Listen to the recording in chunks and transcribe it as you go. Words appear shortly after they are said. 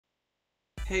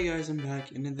Hey guys, I'm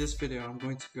back, and in this video I'm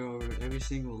going to go over every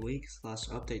single leak /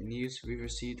 update news we've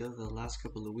received over the last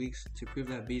couple of weeks to prove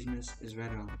that Beesmas is right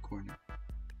around the corner.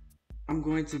 I'm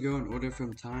going to go in order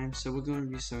from time, so we're going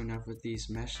to be starting off with these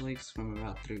mesh leaks from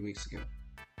about 3 weeks ago.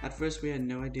 At first we had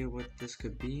no idea what this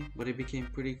could be, but it became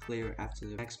pretty clear after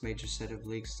the next major set of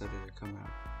leaks started to come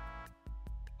out.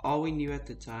 All we knew at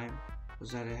the time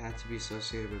was that it had to be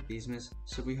associated with Beesmas,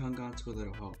 so we hung on to a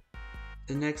little hope.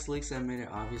 The next leaks that made it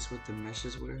obvious what the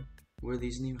meshes were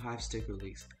these new Hive sticker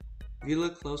leaks. If you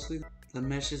look closely, the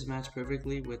meshes match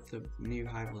perfectly with the new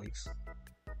Hive leaks.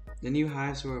 The new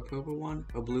Hives were a purple one,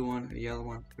 a blue one, a yellow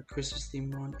one, a Christmas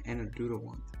themed one, and a doodle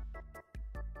one.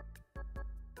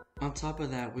 On top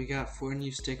of that, we got 4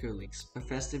 new sticker leaks, a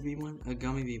festive bee one, a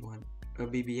gummy bee one, a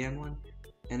BBM one,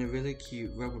 and a really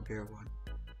cute rubber bear one.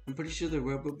 I'm pretty sure the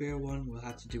rubber bear one will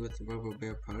have to do with the rubber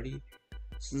bear party,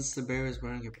 since the bear is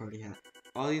wearing a party hat.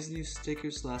 All these new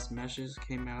stickers / meshes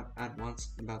came out at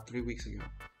once about 3 weeks ago.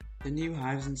 The new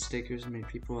hives and stickers made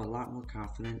people a lot more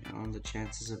confident on the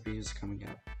chances of Beesmas coming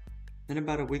out. Then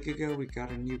about a week ago we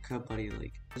got a new Cub Buddy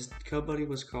leak. This Cub Buddy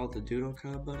was called the Doodle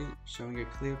Cub Buddy, showing a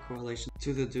clear correlation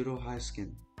to the Doodle Hive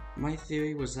skin. My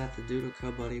theory was that the Doodle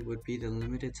Cub Buddy would be the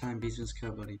limited time Beesmas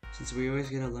Cub Buddy, since we always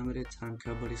get a limited time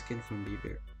Cub Buddy skin from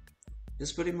Bee-Bear.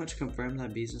 This pretty much confirmed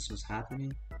that Beesmas was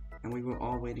happening, and we were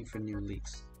all waiting for new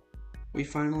leaks. We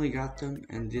finally got them,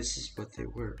 and this is what they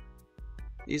were.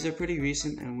 These are pretty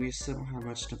recent, and we still don't have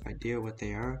much of an idea what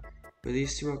they are, but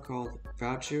these two are called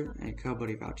Voucher and Cub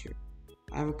Buddy Voucher.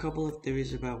 I have a couple of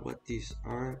theories about what these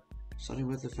are, starting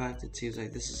with the fact it seems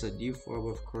like this is a new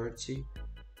form of currency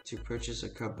to purchase a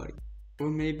Cub Buddy, or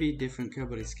maybe different Cub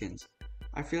Buddy skins.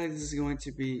 I feel like this is going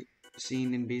to be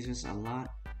seen in Beesmas a lot,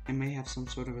 and may have some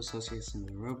sort of association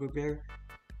with Rubber Bear,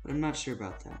 but I'm not sure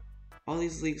about that. All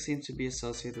these leaks seem to be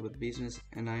associated with Beesmas,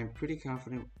 and I am pretty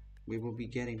confident we will be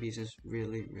getting Beesmas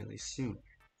really soon.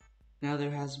 Now there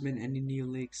hasn't been any new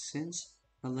leaks since.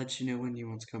 I'll let you know when new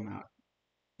ones come out.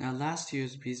 Now last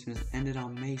year's Beesmas ended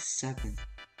on May 7th.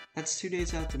 That's 2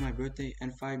 days after my birthday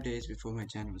and 5 days before my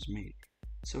channel was made.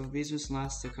 So if Beesmas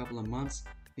lasts a couple of months,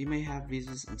 we may have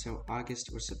Beesmas until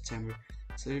August or September,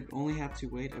 so you'd only have to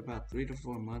wait about 3 to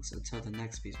 4 months until the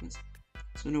next Beesmas.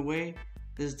 So in a way,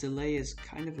 this delay is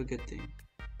kind of a good thing.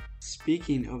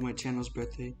 Speaking of my channel's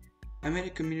birthday, I made a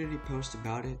community post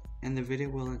about it, and the video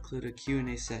will include a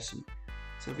Q&A session.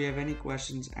 So if you have any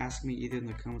questions, ask me either in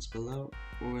the comments below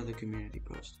or the community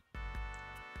post.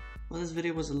 Well, this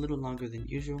video was a little longer than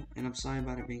usual, and I'm sorry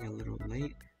about it being a little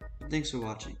late, but thanks for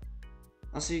watching.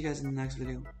 I'll see you guys in the next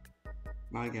video.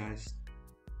 Bye guys.